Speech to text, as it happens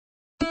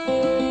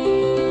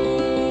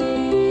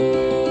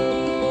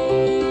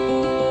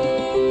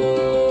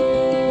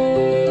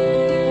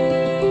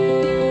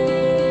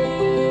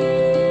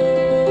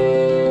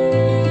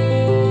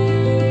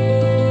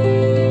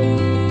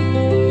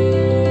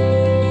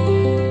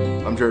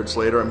Jared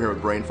Slater. I'm here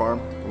with Brain Farm.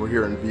 We're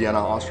here in Vienna,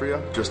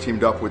 Austria. Just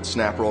teamed up with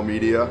SnapRoll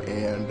Media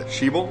and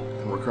Schiebel,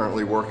 and we're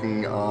currently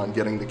working on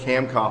getting the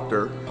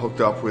CAMCOPTER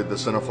hooked up with the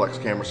Cineflex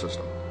camera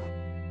system.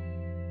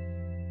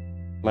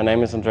 My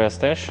name is Andreas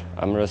Tesch.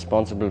 I'm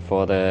responsible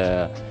for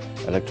the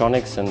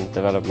electronics and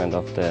development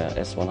of the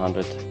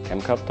S-100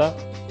 CAMCOPTER.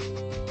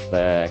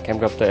 The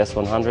CAMCOPTER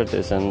S-100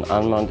 is an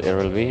unmanned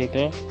aerial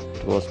vehicle.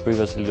 It was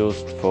previously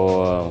used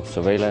for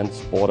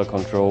surveillance, border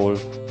control.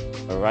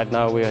 Right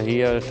now we are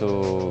here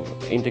to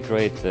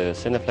integrate the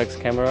Cineflex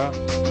camera.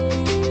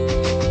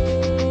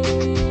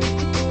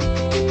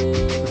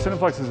 The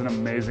Cineflex is an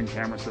amazing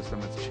camera system.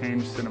 It's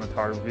changed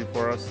cinematography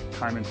for us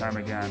time and time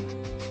again.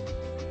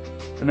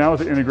 And now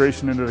with the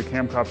integration into the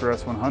CAMCOPTER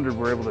S-100,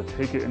 we're able to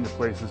take it into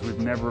places we've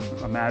never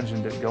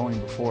imagined it going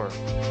before.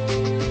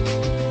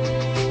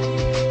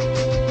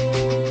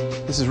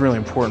 This is really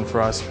important for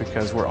us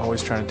because we're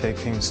always trying to take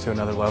things to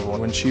another level.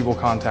 When Schiebel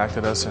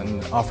contacted us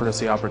and offered us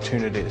the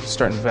opportunity to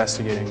start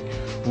investigating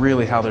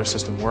really how their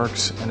system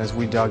works, and as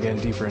we dug in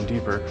deeper and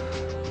deeper,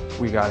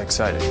 we got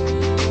excited.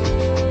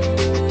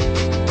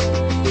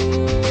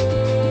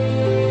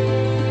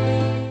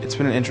 It's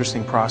been an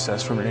interesting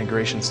process from an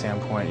integration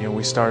standpoint.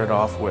 We started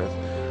off with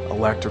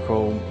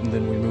electrical, and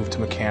then we moved to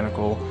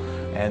mechanical,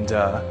 and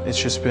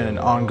it's just been an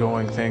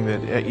ongoing thing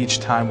that each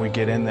time we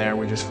get in there,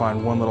 we just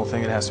find one little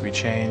thing that has to be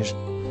changed.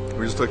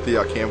 We just took the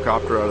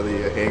CAMCOPTER out of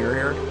the hangar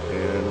here,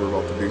 and we're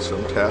about to do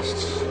some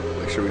tests,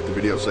 make sure we get the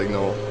video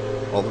signal,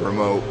 all the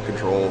remote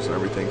controls and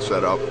everything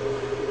set up.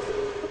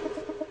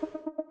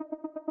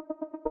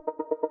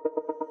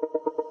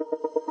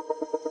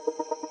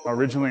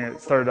 Originally it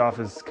started off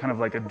as kind of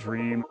like a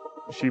dream.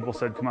 Schiebel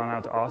said, come on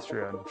out to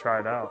Austria and try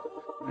it out,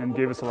 and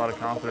gave us a lot of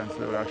confidence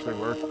that it would actually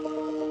work.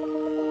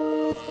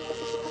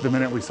 The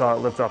minute we saw it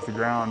lift off the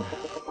ground,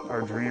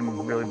 our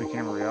dream really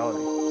became a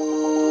reality.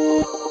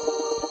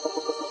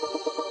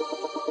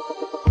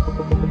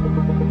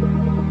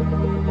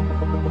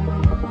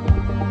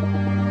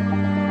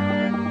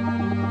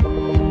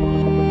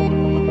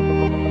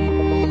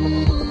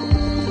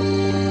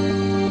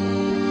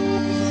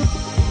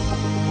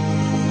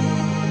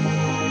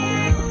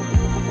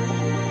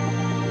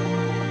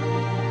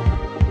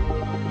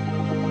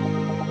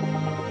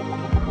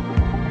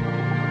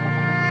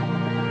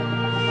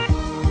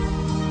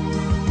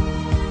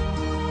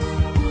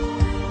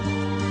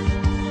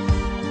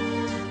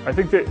 I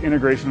think the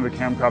integration of the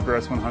CAMCOPTER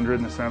S-100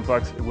 and the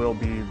Cineflex will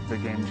be the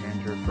game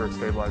changer for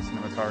stabilized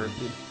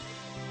cinematography.